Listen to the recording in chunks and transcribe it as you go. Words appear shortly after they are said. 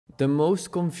The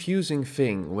most confusing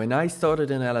thing when I started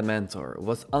in Elementor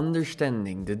was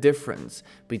understanding the difference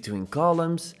between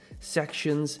columns,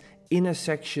 sections, inner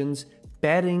sections,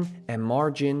 padding and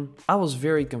margin. I was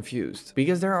very confused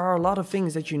because there are a lot of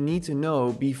things that you need to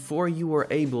know before you are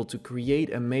able to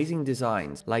create amazing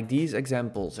designs like these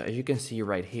examples as you can see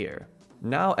right here.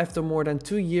 Now, after more than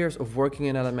 2 years of working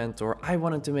in Elementor, I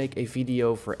wanted to make a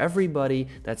video for everybody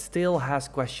that still has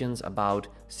questions about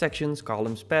sections,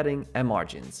 columns, padding and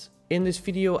margins. In this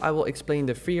video, I will explain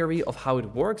the theory of how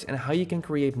it works and how you can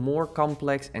create more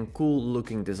complex and cool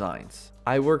looking designs.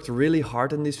 I worked really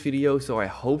hard on this video, so I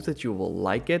hope that you will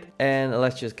like it, and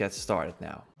let's just get started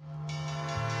now.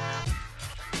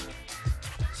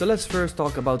 So let's first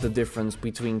talk about the difference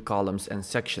between columns and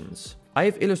sections. I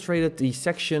have illustrated the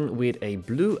section with a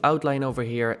blue outline over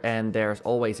here, and there's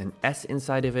always an S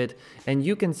inside of it, and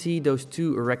you can see those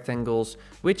two rectangles,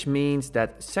 which means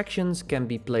that sections can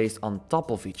be placed on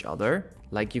top of each other,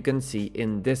 like you can see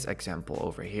in this example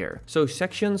over here. So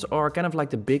sections are kind of like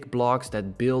the big blocks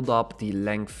that build up the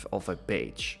length of a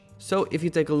page. So if you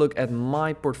take a look at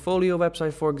my portfolio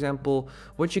website, for example,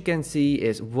 what you can see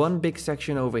is one big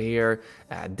section over here.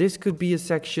 This could be a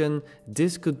section,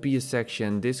 this could be a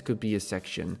section, this could be a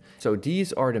section. So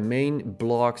these are the main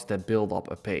blocks that build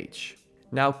up a page.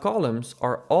 Now columns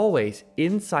are always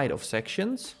inside of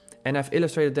sections, and I've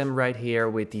illustrated them right here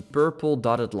with the purple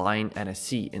dotted line and a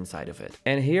C inside of it.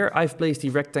 And here I've placed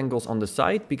the rectangles on the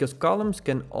side because columns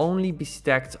can only be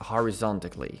stacked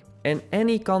horizontally. And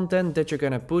any content that you're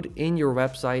gonna put in your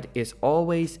website is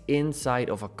always inside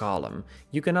of a column.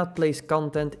 You cannot place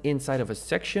content inside of a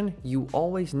section. You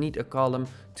always need a column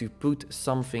to put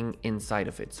something inside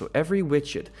of it. So every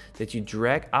widget that you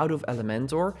drag out of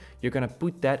Elementor, you're gonna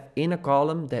put that in a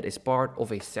column that is part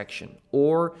of a section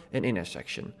or an inner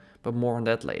section. But more on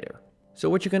that later. So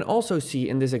what you can also see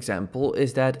in this example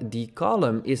is that the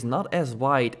column is not as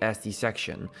wide as the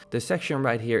section. The section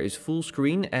right here is full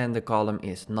screen and the column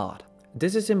is not.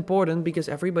 This is important because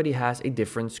everybody has a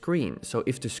different screen. So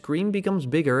if the screen becomes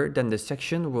bigger, then the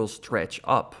section will stretch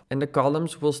up and the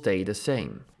columns will stay the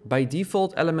same. By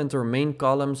default, Elementor main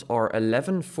columns are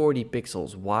 1140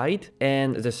 pixels wide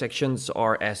and the sections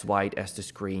are as wide as the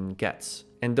screen gets.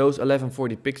 And those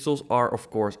 1140 pixels are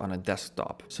of course on a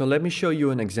desktop. So let me show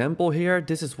you an example here.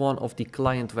 This is one of the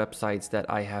client websites that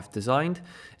I have designed.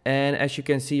 And as you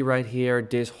can see right here,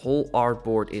 this whole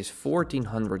artboard is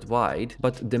 1400 wide.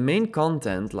 But the main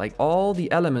content, like all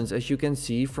the elements as you can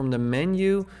see from the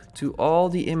menu to all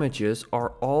the images,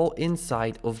 are all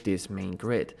inside of this main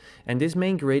grid. And this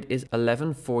main grid is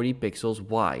 1140 pixels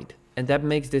wide. And that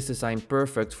makes this design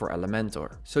perfect for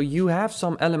Elementor. So you have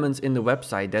some elements in the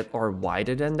website that are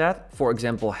wider than that. For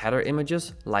example, header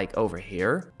images, like over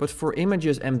here. But for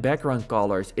images and background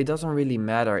colors, it doesn't really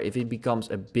matter if it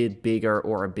becomes a bit bigger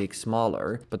or a bit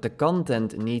smaller. But the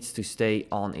content needs to stay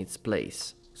on its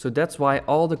place. So that's why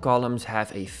all the columns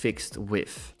have a fixed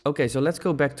width. Okay, so let's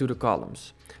go back to the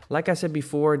columns. Like I said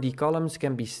before, the columns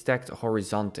can be stacked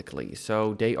horizontally,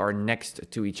 so they are next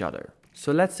to each other.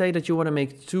 So let's say that you want to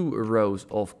make 2 rows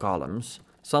of columns,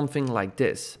 something like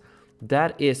this.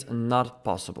 That is not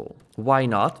possible. Why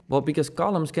not? Well, because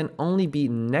columns can only be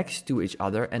next to each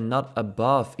other and not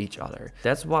above each other.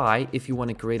 That's why if you want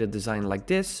to create a design like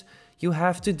this, you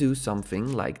have to do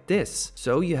something like this.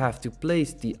 So you have to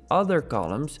place the other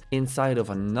columns inside of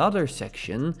another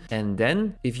section, and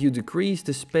then if you decrease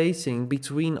the spacing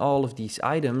between all of these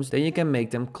items, then you can make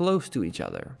them close to each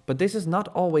other. But this is not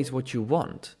always what you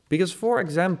want. Because for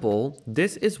example,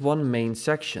 this is one main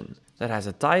section that has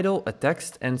a title, a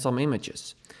text and some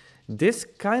images. This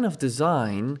kind of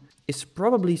design is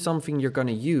probably something you're going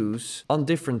to use on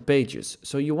different pages.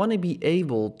 So you want to be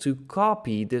able to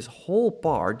copy this whole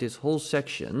part, this whole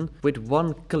section with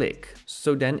one click.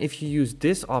 So then if you use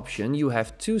this option, you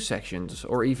have 2 sections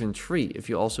or even 3 if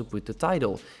you also put the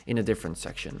title in a different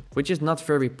section, which is not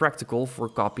very practical for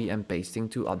copy and pasting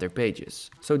to other pages.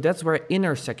 So that's where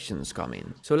inner sections come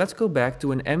in. So let's go back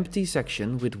to an empty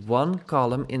section with one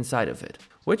column inside of it.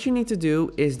 What you need to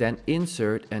do is then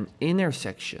insert an inner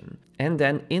section. And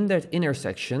then in that inner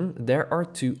section, there are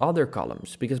 2 other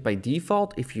columns. Because by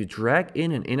default, if you drag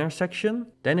in an inner section,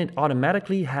 then it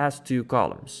automatically has 2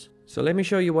 columns. So let me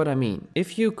show you what I mean.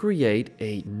 If you create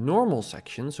a normal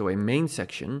section, so a main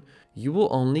section, you will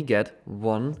only get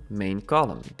one main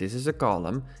column. This is a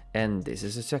column and this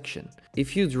is a section.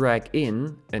 If you drag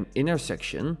in an inner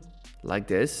section, like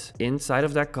this, inside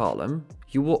of that column,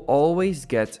 you will always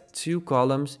get 2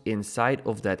 columns inside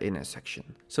of that inner section.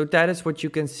 So that is what you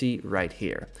can see right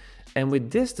here. And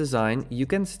with this design, you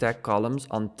can stack columns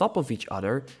on top of each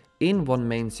other in one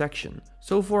main section.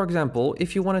 So for example,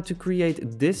 if you wanted to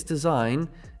create this design,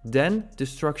 then the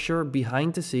structure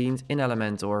behind the scenes in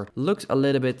Elementor looks a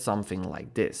little bit something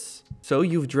like this. So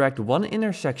you've dragged one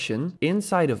inner section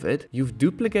inside of it, you've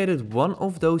duplicated one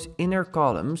of those inner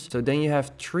columns, so then you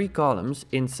have 3 columns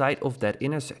inside of that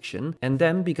inner section, and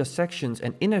then because sections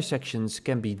and intersections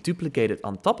can be duplicated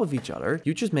on top of each other,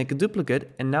 you just make a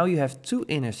duplicate and now you have 2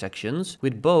 intersections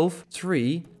with both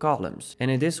 3 columns. And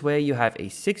in this way you have a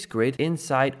 6 grid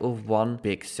inside of one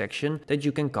big section that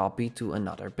you can copy to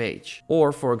another page.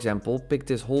 Or for example, pick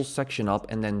this whole section up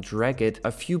and then drag it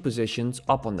a few positions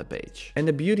up on the page. And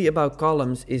the beauty about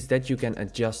columns is that you can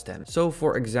adjust them. So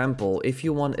for example, if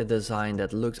you want a design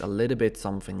that looks a little bit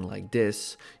something like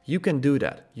this, you can do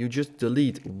that. You just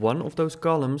delete one of those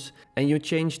columns and you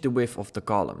change the width of the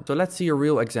column. So let's see a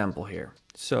real example here.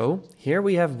 So here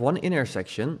we have one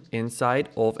intersection inside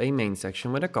of a main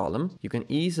section with a column. You can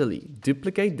easily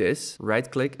duplicate this, right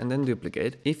click and then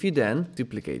duplicate. If you then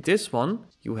duplicate this one,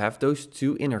 you have those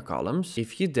 2 inner columns.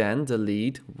 If you then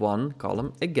delete one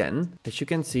column again, as you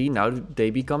can see now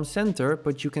they become center,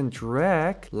 but you can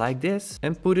drag like this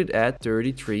and put it at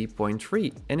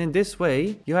 33.3. And in this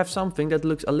way you have something that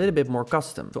looks a little bit more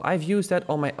custom. So I've used that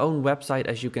on my own website.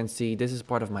 As you can see, this is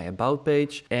part of my about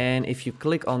page. And if you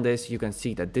click on this, you can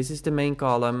see that this is the main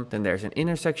column, then there's an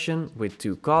intersection with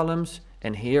 2 columns,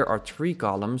 and here are 3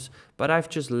 columns, but I've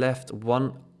just left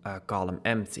one column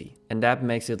empty, and that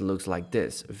makes it look like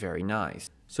this. Very nice.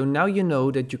 So now you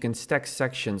know that you can stack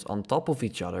sections on top of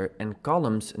each other and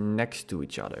columns next to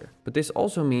each other. But this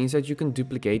also means that you can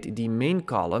duplicate the main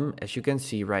column, as you can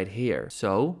see right here.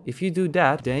 So if you do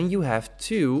that, then you have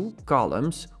 2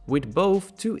 columns with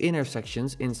both 2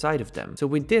 intersections inside of them. So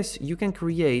with this, you can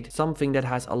create something that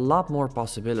has a lot more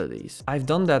possibilities. I've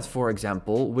done that, for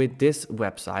example, with this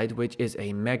website, which is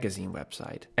a magazine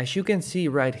website. As you can see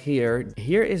right here,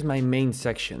 here is my main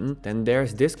section. Then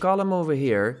there's this column over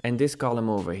here and this column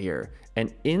over here.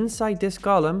 And inside this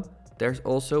column, there's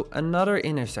also another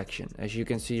intersection, as you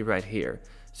can see right here.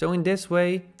 So in this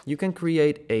way, you can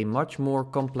create a much more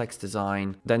complex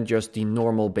design than just the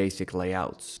normal basic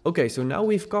layouts. Okay, so now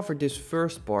we've covered this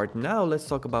first part. Now let's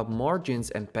talk about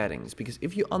margins and paddings, because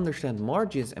if you understand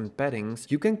margins and paddings,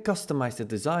 you can customize the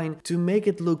design to make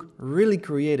it look really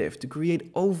creative, to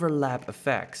create overlap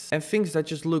effects and things that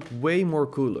just look way more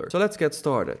cooler. So let's get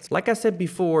started. Like I said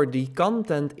before, the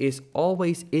content is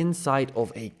always inside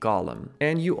of a column,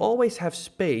 and you always have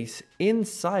space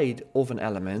inside of an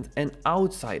element and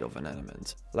outside of an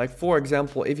element. Like for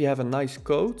example, if you have a nice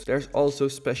coat, there's also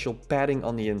special padding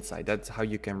on the inside. That's how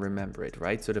you can remember it,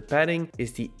 right? So the padding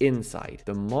is the inside.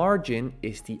 The margin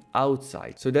is the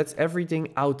outside. So that's everything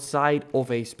outside of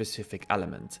a specific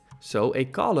element. So a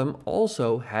column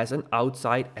also has an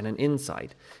outside and an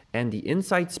inside. And the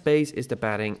inside space is the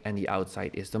padding and the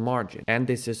outside is the margin. And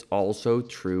this is also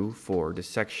true for the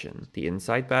section. The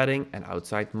inside padding and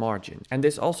outside margin. And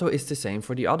this also is the same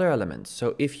for the other elements.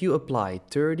 So if you apply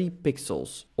 30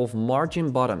 pixels of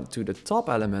margin bottom to the top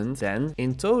element, then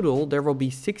in total there will be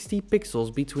 60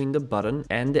 pixels between the button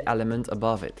and the element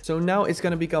above it. So now it's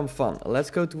gonna become fun.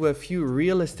 Let's go to a few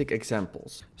realistic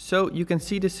examples. So you can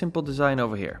see this simple design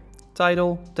over here.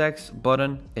 Title, text,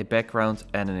 button, a background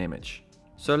and an image.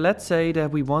 So let's say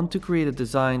that we want to create a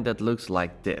design that looks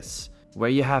like this, where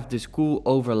you have this cool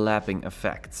overlapping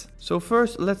effect. So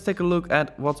first, let's take a look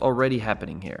at what's already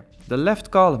happening here. The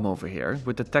left column over here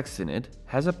with the text in it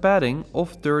has a padding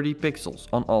of 30 pixels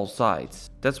on all sides.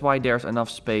 That's why there's enough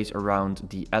space around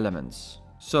the elements.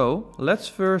 So let's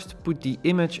first put the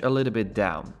image a little bit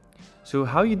down. So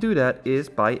how you do that is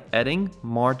by adding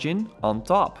margin on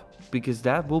top, because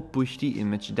that will push the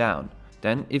image down.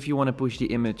 Then if you want to push the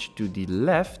image to the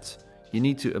left, you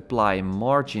need to apply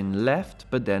margin left,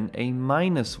 but then a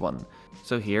 -1.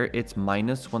 So here it's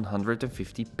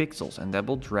 -150 pixels and that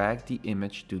will drag the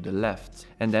image to the left.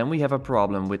 And then we have a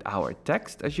problem with our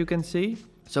text, as you can see.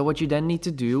 So what you then need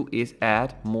to do is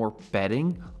add more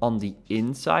padding on the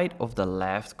inside of the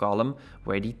left column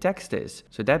where the text is.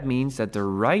 So that means that the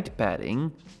right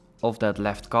padding of that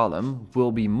left column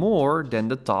will be more than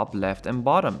the top, left and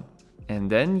bottom. And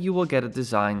then you will get a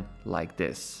design like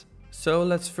this. So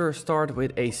let's first start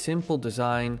with a simple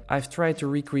design. I've tried to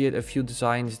recreate a few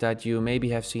designs that you maybe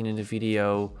have seen in the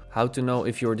video how to know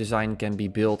if your design can be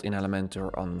built in Elementor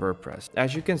on WordPress.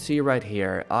 As you can see right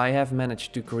here, I have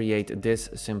managed to create this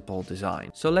simple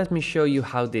design. So let me show you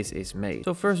how this is made.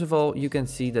 So first of all, you can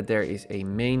see that there is a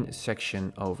main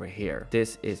section over here.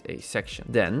 This is a section.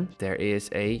 Then there is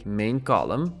a main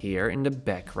column here in the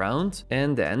background.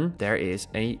 And then there is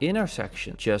an inner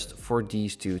section just for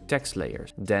these two text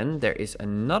layers. Then there is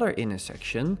another inner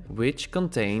section which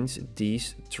contains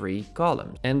these three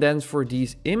columns. And then for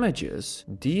these images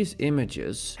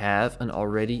have an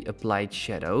already applied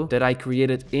shadow that I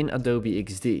created in Adobe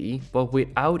XD, but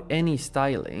without any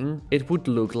styling, it would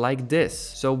look like this.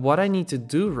 So what I need to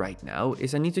do right now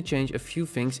is I need to change a few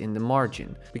things in the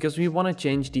margin because we want to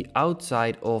change the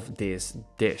outside of this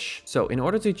dish. So in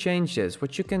order to change this,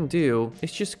 what you can do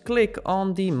is just click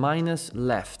on the minus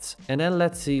left and then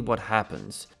let's see what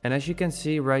happens. And as you can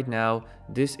see right now,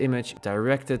 this image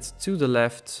directed to the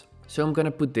left. So I'm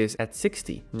gonna put this at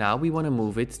 60. Now we wanna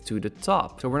move it to the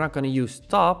top. So we're not gonna use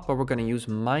top, but we're gonna use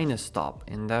minus top.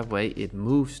 And that way it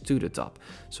moves to the top.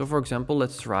 So for example,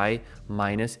 let's try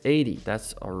minus 80.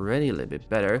 That's already a little bit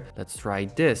better. Let's try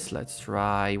this. Let's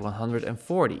try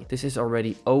 140. This is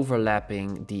already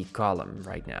overlapping the column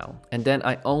right now. And then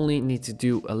I only need to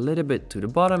do a little bit to the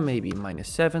bottom, maybe minus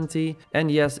 70. And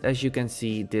yes, as you can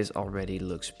see, this already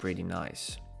looks pretty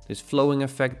nice. This flowing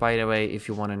effect, by the way, if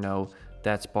you wanna know,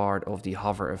 that's part of the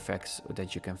hover effects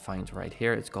that you can find right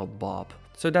here. It's called Bob.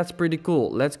 So that's pretty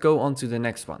cool. Let's go on to the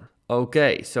next one.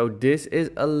 Okay, so this is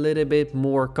a little bit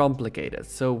more complicated.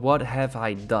 So what have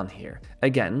I done here?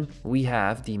 Again, we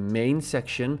have the main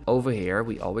section over here.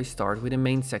 We always start with a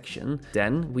main section.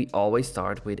 Then we always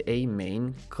start with a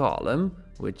main column,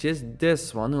 which is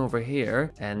this one over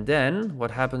here. And then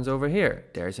what happens over here?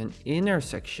 There's an inner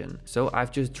section. So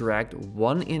I've just dragged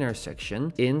one inner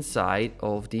section inside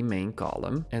of the main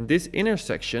column. And this inner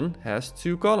section has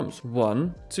two columns,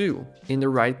 1, 2. In the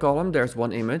right column, there's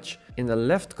one image. In the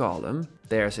left column,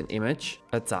 there's an image,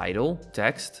 a title,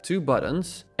 text, 2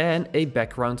 buttons, and a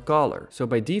background color. So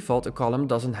by default, a column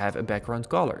doesn't have a background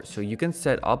color. So you can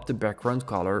set up the background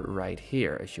color right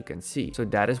here, as you can see. So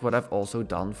that is what I've also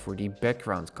done for the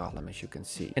background column, as you can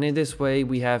see. And in this way,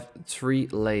 we have 3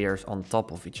 layers on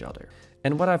top of each other.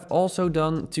 And what I've also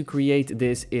done to create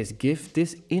this is give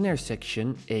this inner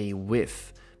section a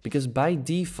width. Because by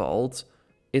default,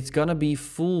 it's gonna be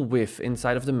full width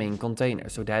inside of the main container.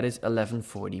 So that is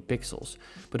 1140 pixels.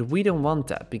 But we don't want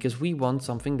that because we want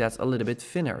something that's a little bit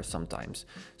thinner sometimes.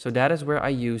 So that is where I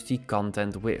use the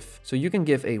content width. So you can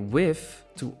give a width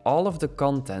to all of the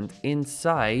content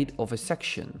inside of a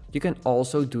section. You can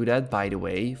also do that, by the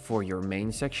way, for your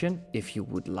main section if you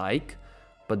would like.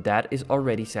 But that is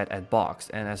already set at box.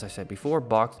 And as I said before,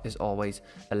 box is always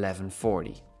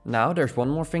 1140. Now there's one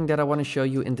more thing that I want to show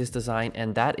you in this design,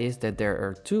 and that is that there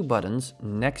are 2 buttons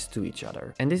next to each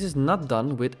other. And this is not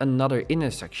done with another inner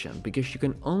section because you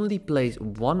can only place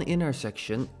one inner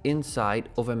section inside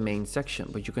of a main section,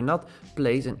 but you cannot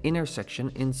place an inner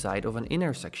section inside of an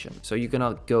inner section. So you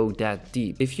cannot go that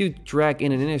deep. If you drag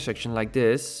in an inner section like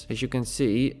this, as you can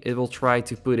see, it will try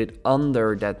to put it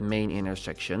under that main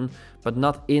intersection, but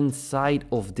not inside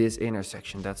of this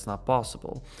intersection. That's not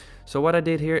possible. So what I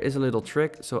did here is a little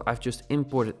trick. So I've just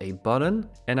imported a button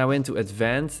and I went to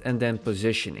advanced and then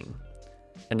positioning.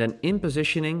 And then in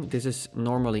positioning, this is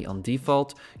normally on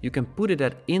default. You can put it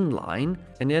at inline.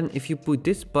 And then if you put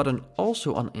this button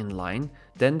also on inline,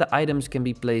 then the items can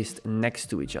be placed next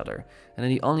to each other. And then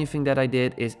the only thing that I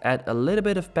did is add a little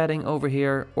bit of padding over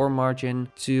here or margin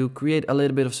to create a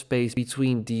little bit of space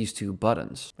between these 2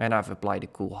 buttons. And I've applied a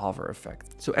cool hover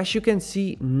effect. So as you can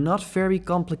see, not very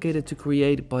complicated to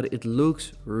create, but it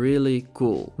looks really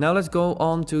cool. Now let's go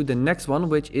on to the next one,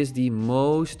 which is the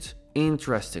most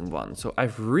interesting one. So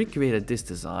I've recreated this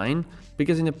design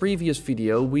because in the previous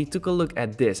video we took a look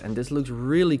at this and this looks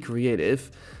really creative.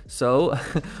 So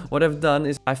what I've done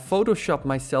is I photoshopped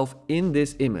myself in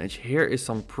this image. Here is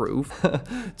some proof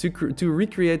to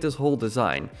recreate this whole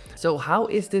design. So how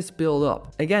is this built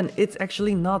up? Again, it's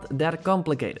actually not that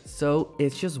complicated. So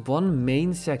it's just one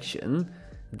main section.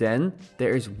 Then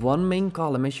there is one main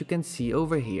column, as you can see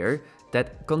over here,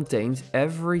 that contains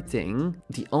everything.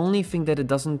 The only thing that it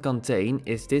doesn't contain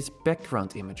is this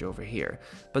background image over here.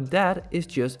 But that is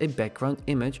just a background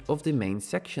image of the main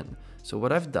section. So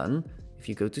what I've done, if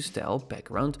you go to style,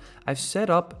 background, I've set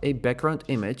up a background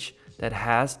image that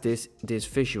has this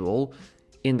visual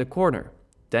in the corner.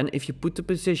 Then if you put the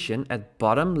position at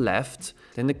bottom left,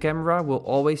 then the camera will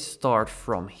always start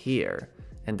from here.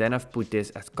 And then I've put this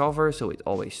as cover, so it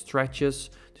always stretches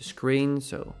the screen.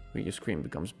 So when your screen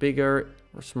becomes bigger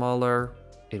or smaller,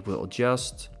 it will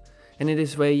adjust. And in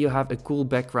this way you have a cool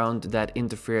background that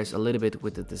interferes a little bit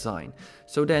with the design.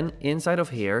 So then inside of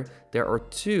here there are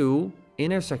two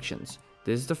intersections.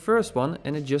 This is the first one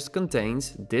and it just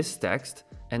contains this text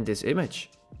and this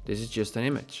image. This is just an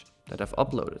image that I've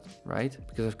uploaded, right?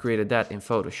 Because I've created that in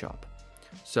Photoshop.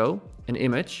 So an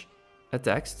image, a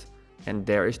text, and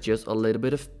there is just a little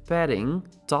bit of padding,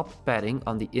 top padding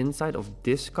on the inside of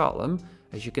this column,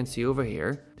 as you can see over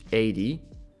here, 80.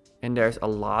 And there's a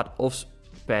lot of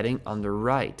padding on the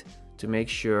right to make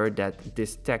sure that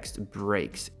this text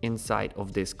breaks inside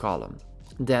of this column.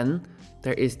 Then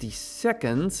there is the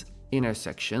second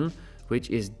intersection, which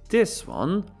is this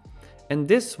one. And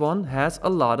this one has a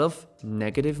lot of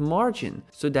negative margin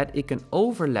so that it can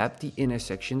overlap the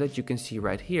intersection that you can see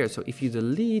right here. So if you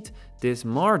delete this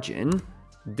margin,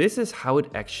 this is how it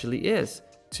actually is.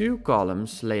 2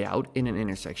 columns layout in an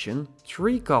intersection,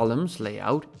 3 columns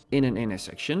layout in an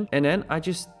intersection, and then I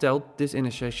just tell this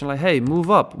intersection like, hey, move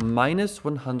up minus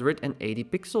 180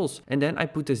 pixels, and then I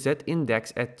put the Z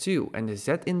index at 2, and the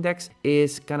Z index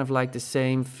is kind of like the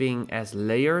same thing as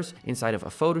layers inside of a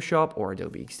Photoshop or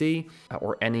Adobe XD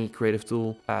or any creative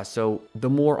tool. So the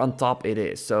more on top it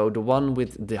is, so the one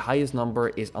with the highest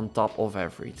number is on top of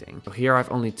everything. So here I've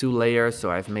only 2 layers,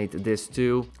 so I've made this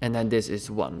 2, and then this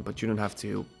is 1, but you don't have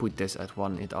to put this at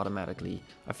 1, it automatically,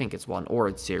 I think it's 1 or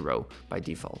it's 0 by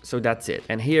default. So that's it.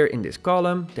 And here in this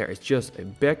column there is just a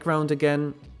background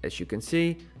again, as you can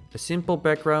see, a simple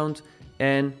background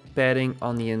and padding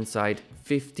on the inside,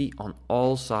 50 on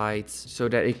all sides, so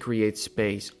that it creates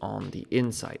space on the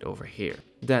inside over here.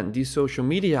 Then these social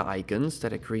media icons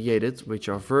that I created, which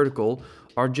are vertical,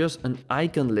 are just an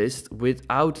icon list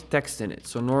without text in it.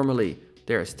 So normally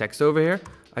there is text over here.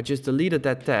 I just deleted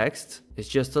that text, it's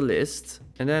just a list,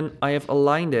 and then I have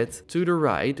aligned it to the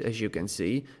right, as you can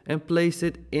see, and placed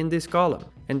it in this column.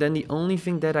 And then the only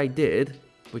thing that I did,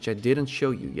 which I didn't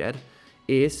show you yet,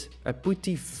 is I put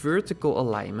the vertical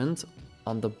alignment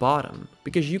on the bottom.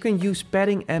 Because you can use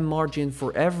padding and margin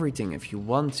for everything if you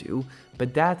want to,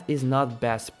 but that is not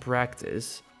best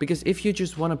practice. Because if you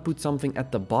just want to put something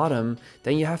at the bottom,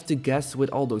 then you have to guess with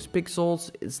all those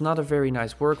pixels. It's not a very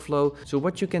nice workflow. So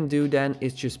what you can do then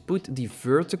is just put the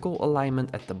vertical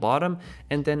alignment at the bottom,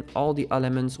 and then all the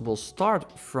elements will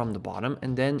start from the bottom,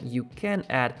 and then you can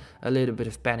add a little bit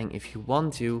of padding if you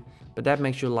want to, but that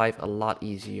makes your life a lot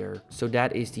easier. So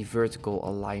that is the vertical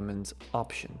alignment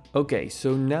option. Okay,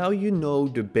 so now you know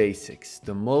the basics,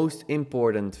 the most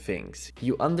important things.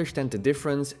 You understand the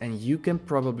difference and you can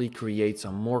probably create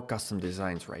some more custom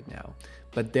designs right now.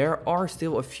 But there are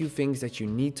still a few things that you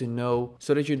need to know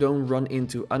so that you don't run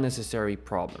into unnecessary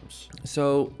problems.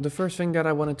 So the first thing that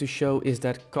I wanted to show is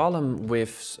that column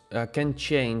widths can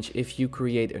change if you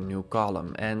create a new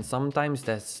column, and sometimes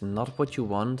that's not what you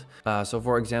want. So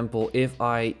for example, if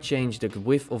I change the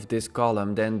width of this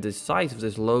column, then the size of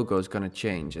this logo is going to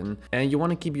change, and you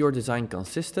want to keep your design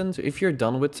consistent. So if you're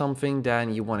done with something,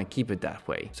 then you want to keep it that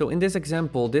way. So in this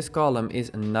example, this column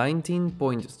is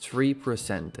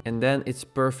 19.3%, and then it's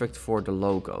perfect for the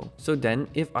logo. So then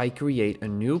if I create a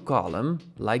new column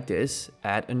like this,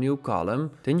 add a new column,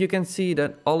 then you can see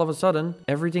that all of a sudden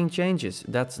everything changes.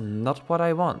 That's not what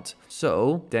I want.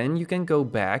 So then you can go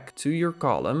back to your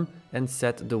column and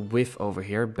set the width over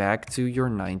here back to your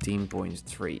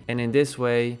 19.3. And in this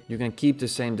way you can keep the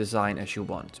same design as you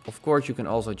want. Of course you can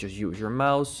also just use your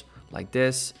mouse like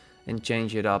this and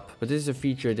change it up, but this is a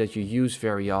feature that you use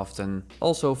very often.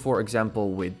 Also, for example,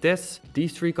 with this,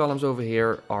 these 3 columns over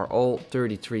here are all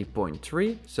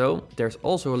 33.3. So there's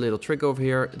also a little trick over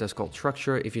here that's called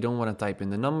structure. If you don't want to type in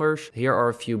the numbers, here are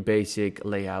a few basic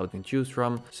layouts you can choose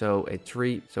from. So a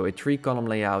 3 column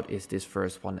layout is this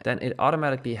first one. Then it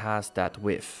automatically has that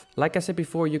width. Like I said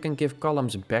before, you can give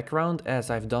columns background,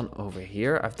 as I've done over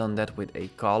here. I've done that with a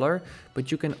color, but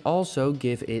you can also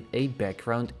give it a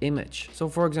background image. So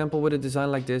for example, with a design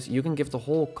like this, you can give the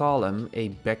whole column a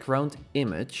background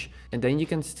image, and then you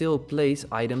can still place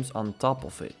items on top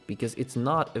of it, because it's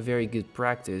not a very good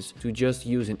practice to just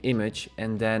use an image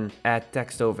and then add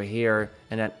text over here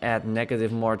and then add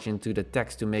negative margin to the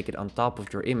text to make it on top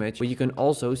of your image. But you can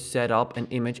also set up an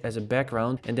image as a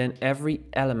background, and then every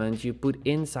element you put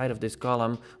inside of this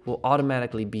column will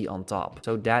automatically be on top.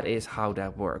 So that is how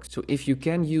that works. So if you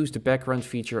can use the background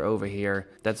feature over here,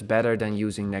 that's better than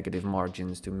using negative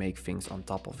margins to make things on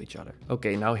top of each other.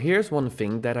 Okay, now here's one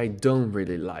thing that I don't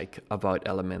really like about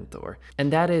Elementor,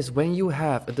 and that is when you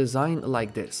have a design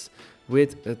like this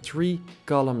with a 3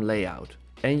 column layout.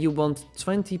 and you want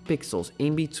 20 pixels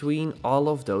in between all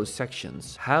of those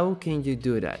sections. How can you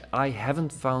do that? I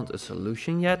haven't found a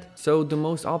solution yet. So the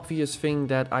most obvious thing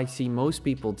that I see most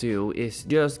people do is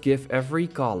just give every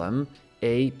column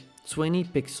a 20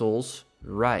 pixels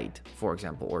right, for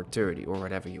example, or 30 or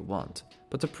whatever you want.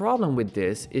 But the problem with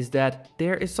this is that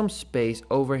there is some space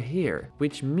over here,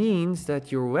 which means that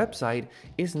your website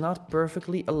is not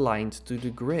perfectly aligned to the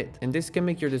grid. And this can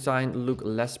make your design look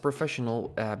less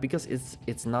professional because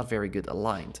it's not very good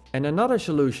aligned. And another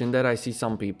solution that I see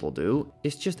some people do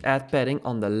is just add padding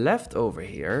on the left over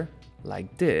here,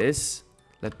 like this.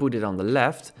 Let's put it on the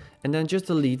left and then just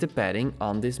delete the padding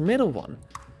on this middle one.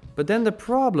 But then the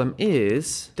problem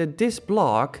is that this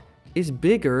block is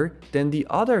bigger than the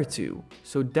other two.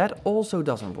 So that also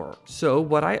doesn't work. So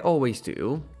what I always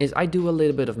do is I do a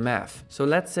little bit of math. So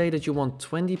let's say that you want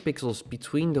 20 pixels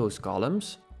between those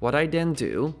columns. What I then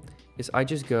do is I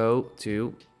just go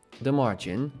to the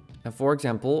margin. And for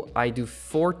example, I do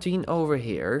 14 over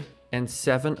here and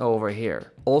 7 over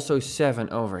here. Also 7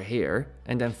 over here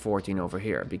and then 14 over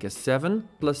here, because 7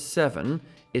 plus 7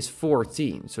 is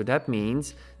 14. So that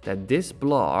means that this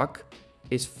block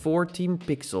is 14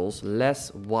 pixels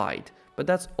less wide. But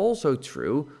that's also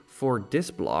true for this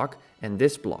block and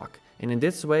this block. And in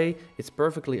this way, it's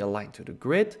perfectly aligned to the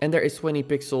grid. And there is 20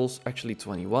 pixels, actually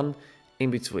 21, in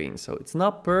between. So it's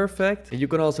not perfect. You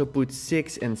can also put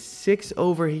 6 and 6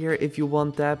 over here if you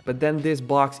want that. But then this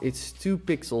box, it's 2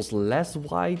 pixels less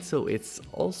wide. So it's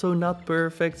also not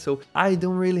perfect. So I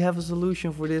don't really have a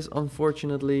solution for this,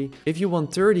 unfortunately. If you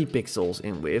want 30 pixels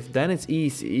in width, then it's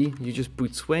easy. You just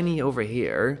put 20 over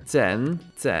here, 10,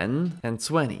 10, and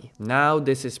 20. Now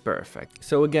this is perfect.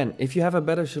 So again, if you have a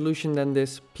better solution than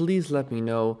this, please let me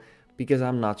know, because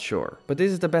I'm not sure. But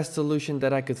this is the best solution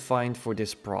that I could find for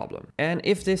this problem. And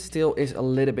if this still is a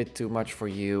little bit too much for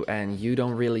you and you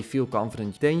don't really feel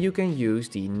confident, then you can use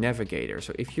the navigator.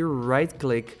 So if you right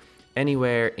click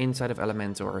anywhere inside of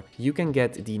Elementor, you can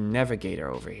get the navigator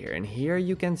over here, and here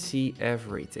you can see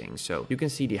everything. So you can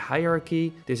see the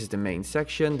hierarchy, this is the main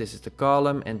section, this is the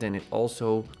column, and then it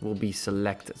also will be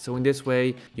selected. So in this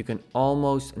way you can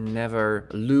almost never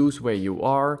lose where you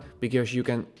are, because you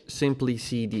can simply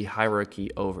see the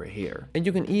hierarchy over here. And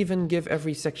you can even give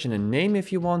every section a name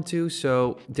if you want to.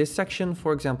 So this section,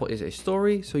 for example, is a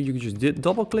story, so you just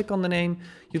double click on the name,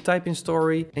 you type in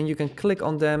story, and you can click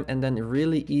on them and then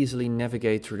really easily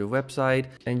navigate through the website.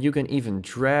 And you can even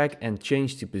drag and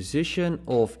change the position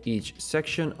of each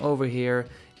section over here.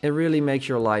 It really makes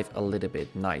your life a little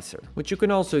bit nicer. What you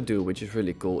can also do, which is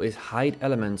really cool, is hide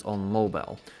elements on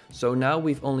mobile. So now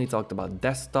we've only talked about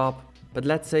desktop, but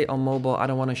let's say on mobile I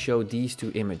don't want to show these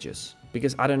two images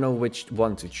because I don't know which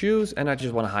one to choose and I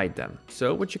just want to hide them.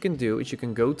 So what you can do is you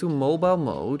can go to mobile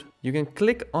mode, you can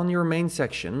click on your main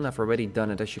section. I've already done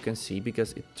it, as you can see,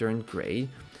 because it turned gray.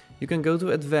 You can go to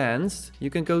advanced,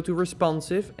 you can go to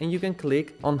responsive, and you can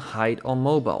click on hide on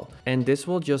mobile. And this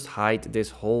will just hide this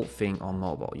whole thing on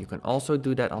mobile. You can also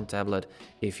do that on tablet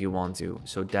if you want to.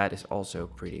 So that is also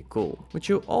pretty cool. What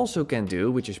you also can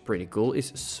do, which is pretty cool,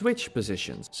 is switch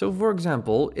positions. So for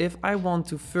example, if I want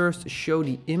to first show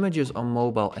the images on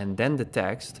mobile and then the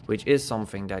text, which is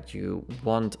something that you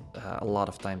want a lot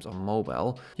of times on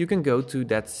mobile, you can go to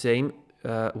that same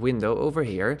window over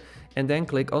here and then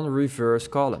click on reverse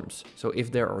columns. So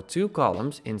if there are two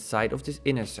columns inside of this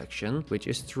intersection, which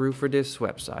is true for this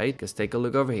website, because take a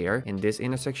look over here in this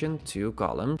intersection, two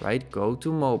columns, right? Go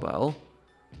to mobile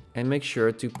and make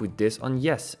sure to put this on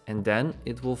yes, and then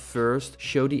it will first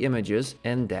show the images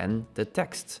and then the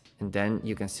text. And then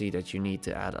you can see that you need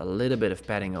to add a little bit of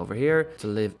padding over here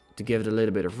to give it a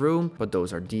little bit of room, but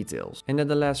those are details. And then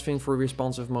the last thing for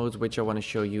responsive mode, which I want to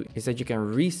show you, is that you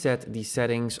can reset the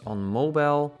settings on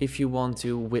mobile if you want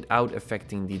to without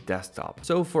affecting the desktop.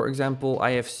 So for example,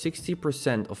 I have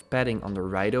 60% of padding on the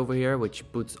right over here, which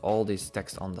puts all this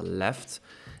text on the left.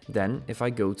 Then if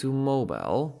I go to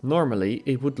mobile, normally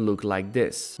it would look like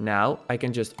this. Now I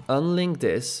can just unlink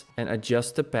this and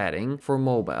adjust the padding for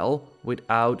mobile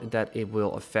without that it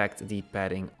will affect the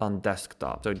padding on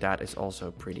desktop. So that is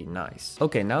also pretty nice.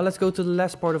 Okay, now let's go to the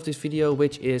last part of this video,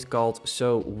 which is called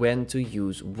so when to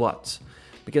use what.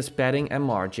 Because padding and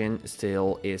margin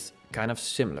still is kind of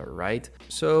similar, right?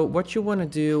 So what you want to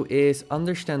do is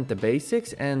understand the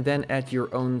basics and then add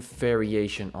your own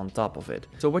variation on top of it.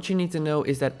 So what you need to know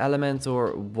is that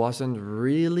Elementor wasn't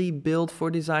really built for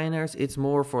designers. It's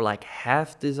more for like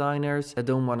half designers that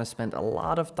don't want to spend a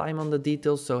lot of time on the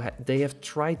details. So they have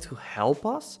tried to help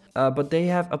us, but they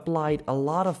have applied a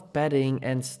lot of padding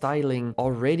and styling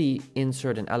already in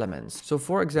certain elements. So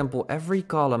for example, every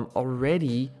column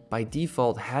already by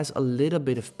default has a little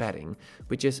bit of padding,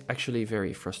 which is actually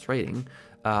very frustrating.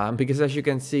 Because as you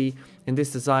can see in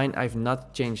this design, I've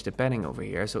not changed the padding over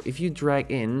here. So if you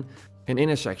drag in an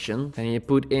intersection and you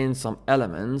put in some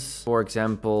elements, for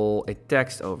example, a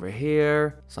text over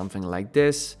here, something like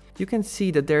this, you can see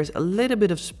that there's a little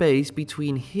bit of space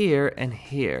between here and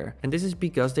here. And this is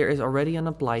because there is already an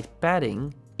applied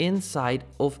padding inside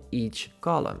of each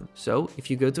column. So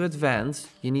if you go to advanced,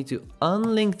 you need to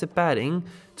unlink the padding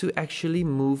to actually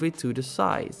move it to the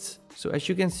sides. So as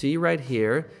you can see right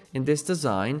here in this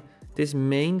design, this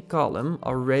main column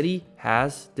already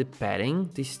has the padding,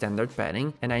 the standard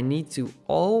padding, and I need to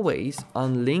always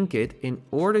unlink it in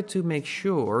order to make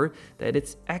sure that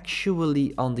it's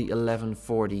actually on the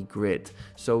 1140 grid,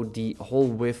 so the whole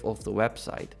width of the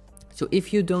website. So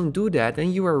if you don't do that,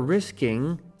 then you are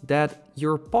risking that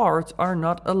your parts are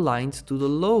not aligned to the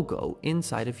logo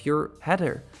inside of your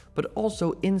header. But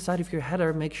also inside of your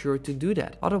header, make sure to do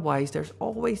that. Otherwise, there's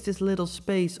always this little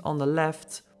space on the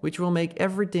left, which will make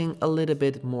everything a little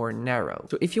bit more narrow.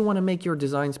 So if you want to make your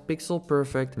designs pixel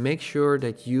perfect, make sure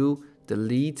that you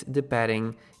delete the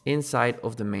padding inside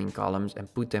of the main columns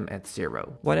and put them at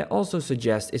 0. What I also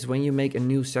suggest is when you make a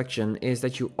new section is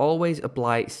that you always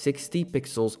apply 60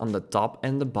 pixels on the top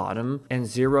and the bottom and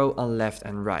 0 on left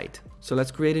and right. So let's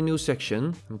create a new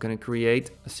section. I'm going to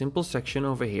create a simple section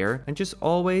over here and just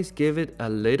always give it a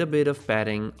little bit of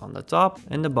padding on the top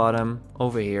and the bottom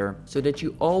over here so that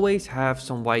you always have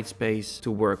some white space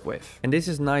to work with. And this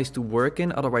is nice to work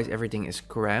in, otherwise everything is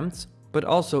cramped. But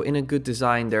also in a good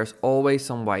design, there's always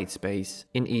some white space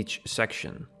in each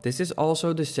section. This is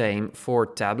also the same for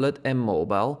tablet and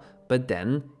mobile, but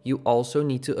then you also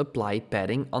need to apply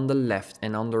padding on the left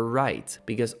and on the right,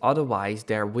 because otherwise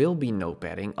there will be no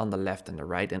padding on the left and the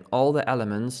right and all the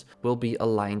elements will be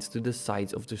aligned to the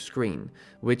sides of the screen,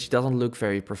 which doesn't look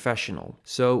very professional.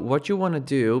 So what you want to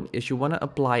do is you want to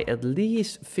apply at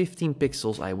least 15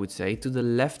 pixels, I would say, to the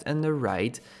left and the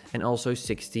right, and also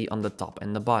 60 on the top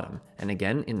and the bottom. And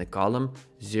again, in the column,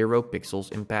 0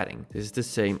 pixels in padding. This is the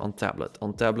same on tablet.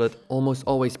 On tablet, almost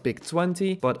always pick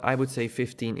 20, but I would say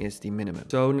 15 is the minimum.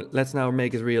 So let's now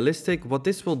make it realistic. What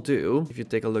this will do, if you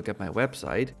take a look at my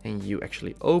website and you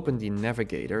actually open the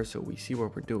navigator, so we see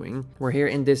what we're doing. We're here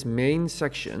in this main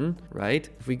section, right?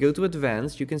 If we go to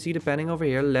advanced, you can see the padding over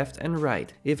here, left and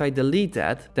right. If I delete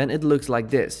that, then it looks like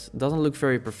this. It doesn't look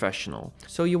very professional.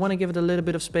 So you want to give it a little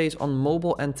bit of space on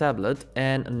mobile and tablet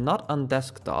and not on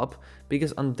desktop,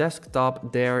 because on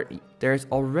desktop there's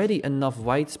already enough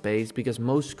white space because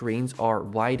most screens are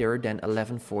wider than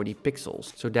 1140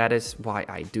 pixels. So that is why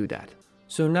I do that.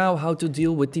 So now how to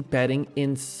deal with the padding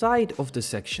inside of the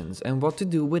sections and what to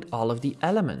do with all of the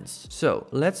elements. So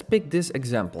let's pick this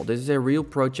example. This is a real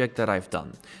project that I've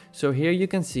done. So here you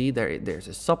can see there's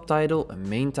a subtitle, a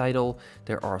main title,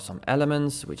 there are some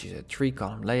elements, which is a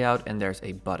 3-column layout, and there's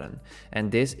a button. And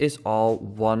this is all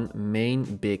one main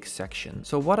big section.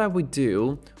 So what I would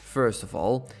do, first of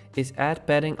all, is add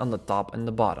padding on the top and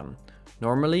the bottom.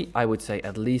 Normally, I would say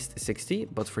at least 60,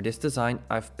 but for this design,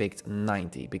 I've picked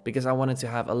 90 because I wanted to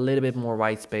have a little bit more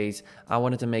white space. I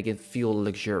wanted to make it feel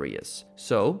luxurious.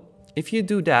 So if you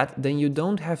do that, then you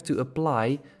don't have to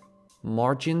apply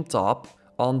margin top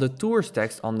on the tours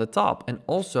text on the top, and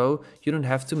also you don't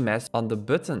have to mess on the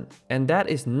button. And that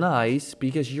is nice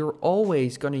because you're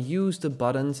always going to use the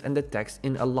buttons and the text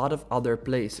in a lot of other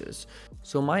places.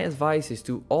 So my advice is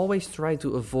to always try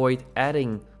to avoid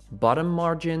adding bottom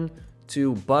margin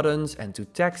to buttons and to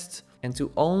text, and to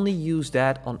only use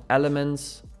that on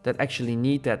elements that actually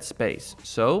need that space.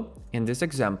 So in this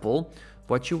example,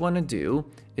 what you want to do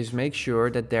is make sure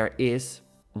that there is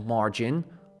margin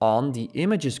on the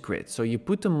images grid. So you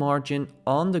put the margin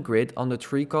on the grid on the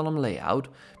 3-column layout,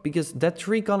 because that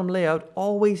 3-column layout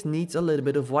always needs a little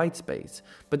bit of white space.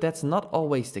 But that's not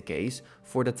always the case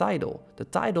for the title. The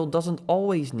title doesn't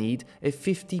always need a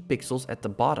 50 pixels at the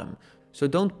bottom. So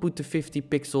don't put the 50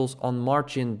 pixels on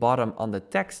margin bottom on the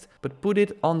text, but put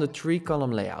it on the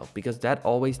 3-column layout, because that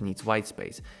always needs white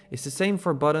space. It's the same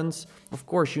for buttons. Of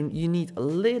course, you need a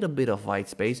little bit of white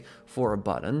space for a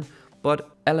button, but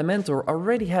Elementor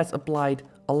already has applied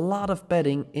a lot of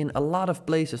padding in a lot of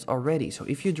places already. So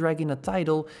if you drag in a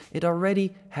title, it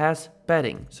already has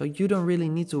padding. So you don't really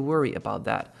need to worry about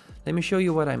that. Let me show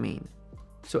you what I mean.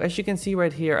 So as you can see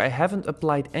right here, I haven't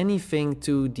applied anything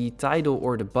to the title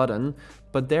or the button,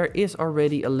 but there is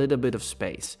already a little bit of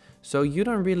space. So you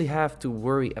don't really have to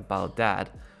worry about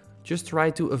that. Just try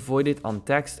to avoid it on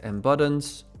text and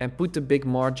buttons, and put the big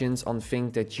margins on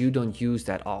things that you don't use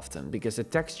that often, because the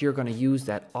text you're gonna use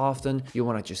that often, you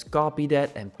wanna just copy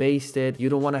that and paste it. You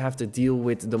don't wanna have to deal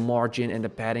with the margin and the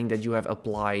padding that you have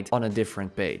applied on a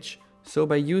different page. So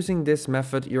by using this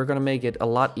method, you're gonna make it a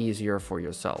lot easier for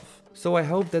yourself. So I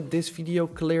hope that this video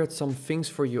cleared some things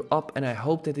for you up, and I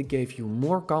hope that it gave you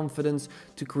more confidence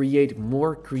to create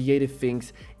more creative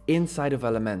things inside of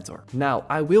Elementor. Now,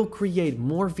 I will create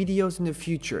more videos in the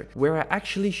future where I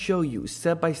actually show you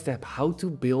step by step how to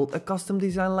build a custom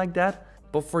design like that.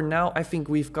 But for now, I think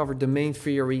we've covered the main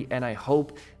theory, and I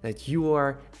hope that you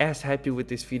are as happy with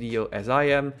this video as I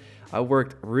am. I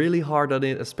worked really hard on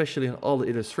it, especially on all the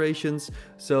illustrations.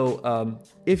 So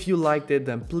if you liked it,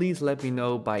 then please let me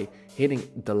know by hitting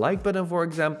the like button, for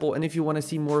example. And if you want to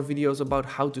see more videos about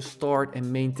how to start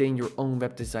and maintain your own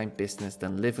web design business,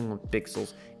 then Living with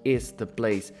Pixels is the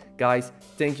place. Guys,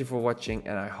 thank you for watching,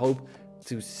 and I hope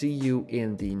to see you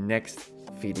in the next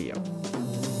video.